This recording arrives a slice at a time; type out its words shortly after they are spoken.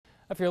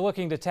If you're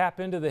looking to tap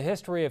into the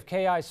history of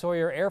K.I.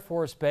 Sawyer Air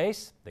Force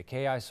Base, the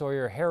K.I.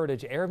 Sawyer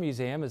Heritage Air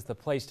Museum is the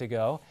place to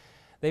go.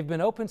 They've been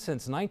open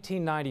since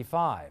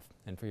 1995.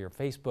 And for your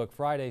Facebook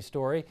Friday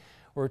story,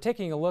 we're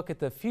taking a look at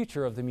the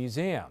future of the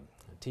museum.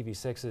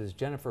 TV6's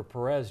Jennifer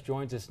Perez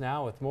joins us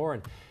now with more.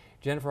 And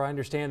Jennifer, I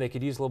understand they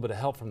could use a little bit of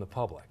help from the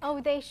public. Oh,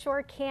 they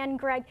sure can,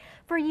 Greg.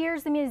 For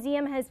years, the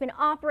museum has been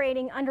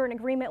operating under an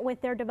agreement with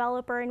their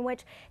developer in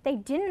which they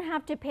didn't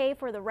have to pay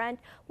for the rent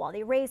while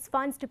they raised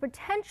funds to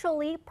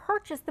potentially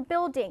purchase the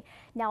building.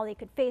 Now they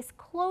could face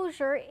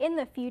closure in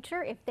the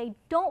future if they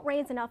don't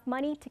raise enough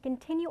money to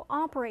continue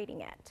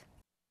operating it.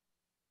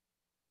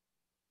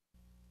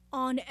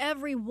 On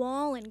every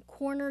wall and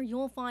corner,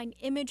 you'll find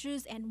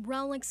images and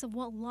relics of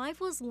what life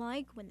was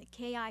like when the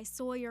K.I.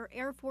 Sawyer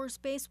Air Force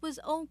Base was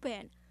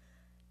open.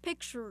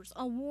 Pictures,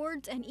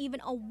 awards, and even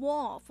a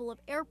wall full of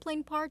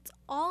airplane parts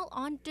all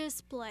on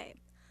display.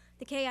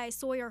 The K.I.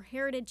 Sawyer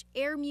Heritage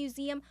Air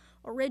Museum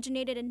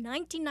originated in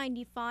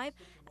 1995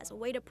 as a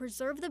way to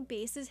preserve the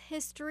base's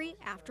history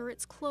after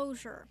its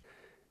closure.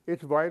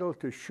 It's vital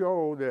to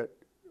show that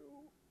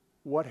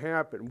what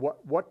happened,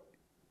 what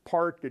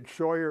part did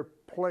Sawyer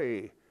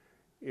play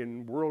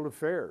in world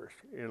affairs,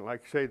 in,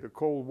 like, say, the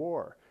Cold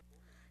War.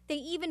 They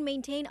even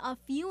maintain a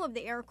few of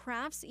the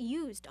aircrafts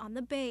used on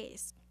the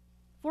base.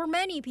 For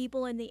many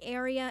people in the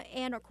area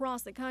and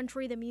across the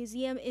country, the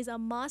museum is a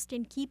must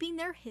in keeping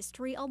their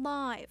history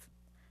alive.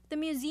 The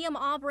museum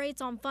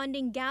operates on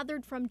funding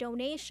gathered from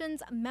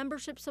donations,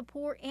 membership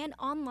support, and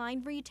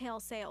online retail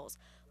sales,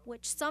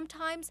 which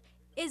sometimes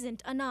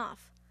isn't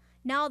enough.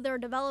 Now their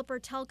developer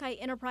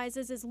Telkai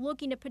Enterprises is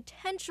looking to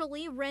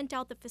potentially rent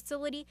out the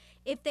facility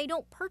if they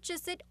don't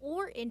purchase it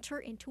or enter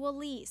into a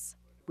lease.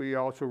 We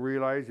also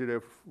realize that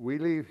if we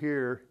leave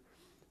here,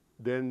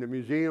 then the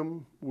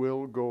museum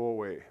will go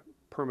away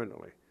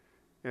permanently.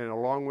 And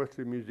along with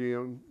the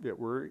museum that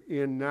we're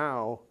in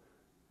now,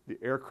 the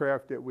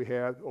aircraft that we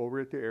have over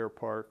at the air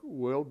park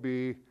will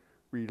be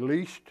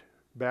released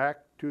back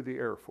to the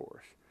Air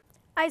Force.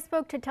 I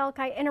spoke to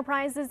Telkai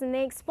Enterprises and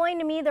they explained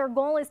to me their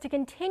goal is to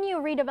continue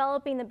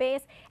redeveloping the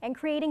base and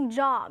creating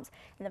jobs.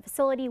 And the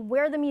facility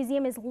where the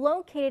museum is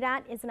located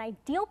at is an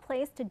ideal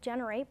place to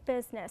generate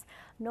business.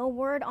 No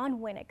word on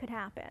when it could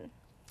happen.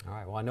 All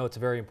right, well, I know it's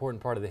a very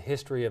important part of the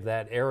history of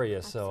that area,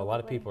 Absolutely. so a lot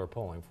of people are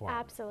pulling for it.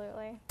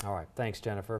 Absolutely. All right, thanks, Jennifer.